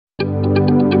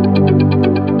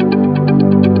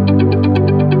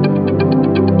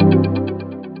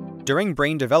During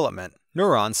brain development,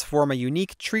 neurons form a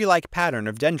unique tree-like pattern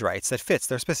of dendrites that fits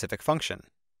their specific function.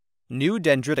 New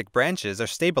dendritic branches are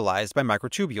stabilized by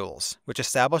microtubules, which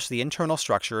establish the internal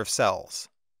structure of cells.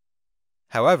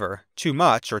 However, too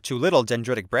much or too little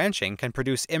dendritic branching can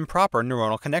produce improper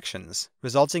neuronal connections,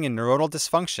 resulting in neuronal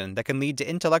dysfunction that can lead to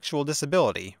intellectual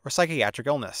disability or psychiatric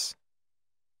illness.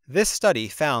 This study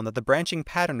found that the branching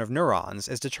pattern of neurons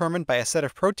is determined by a set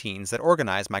of proteins that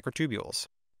organize microtubules.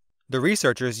 The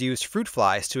researchers used fruit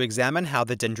flies to examine how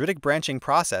the dendritic branching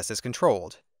process is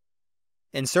controlled.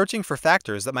 In searching for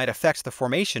factors that might affect the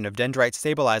formation of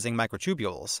dendrite-stabilizing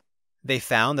microtubules, they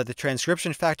found that the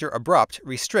transcription factor abrupt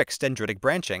restricts dendritic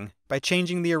branching by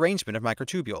changing the arrangement of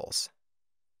microtubules.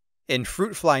 In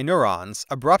fruit fly neurons,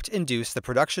 abrupt induce the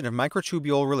production of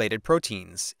microtubule-related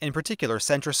proteins, in particular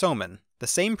centrosomin, the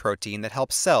same protein that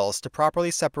helps cells to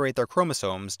properly separate their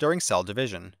chromosomes during cell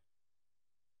division.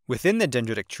 Within the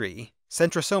dendritic tree,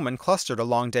 centrosomin clustered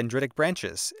along dendritic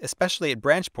branches, especially at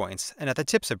branch points and at the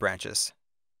tips of branches.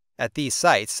 At these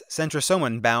sites,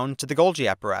 centrosomin bound to the Golgi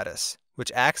apparatus,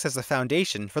 which acts as the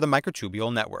foundation for the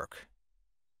microtubule network.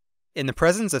 In the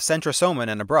presence of centrosomin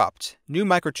and abrupt, new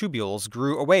microtubules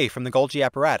grew away from the Golgi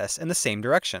apparatus in the same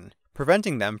direction,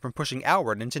 preventing them from pushing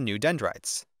outward into new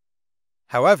dendrites.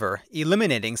 However,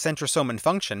 eliminating centrosomin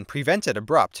function prevented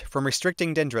abrupt from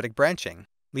restricting dendritic branching,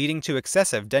 leading to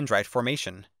excessive dendrite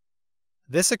formation.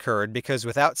 This occurred because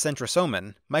without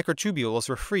centrosomin, microtubules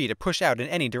were free to push out in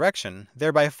any direction,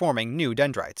 thereby forming new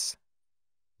dendrites.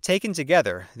 Taken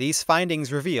together, these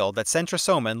findings revealed that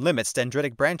centrosomin limits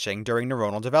dendritic branching during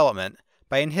neuronal development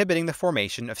by inhibiting the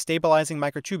formation of stabilizing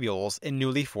microtubules in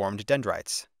newly formed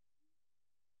dendrites.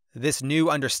 This new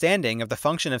understanding of the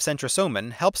function of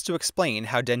centrosomin helps to explain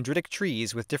how dendritic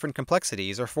trees with different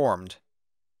complexities are formed.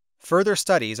 Further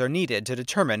studies are needed to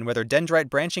determine whether dendrite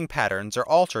branching patterns are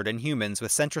altered in humans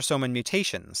with centrosomin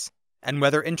mutations, and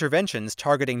whether interventions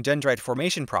targeting dendrite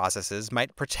formation processes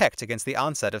might protect against the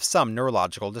onset of some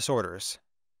neurological disorders.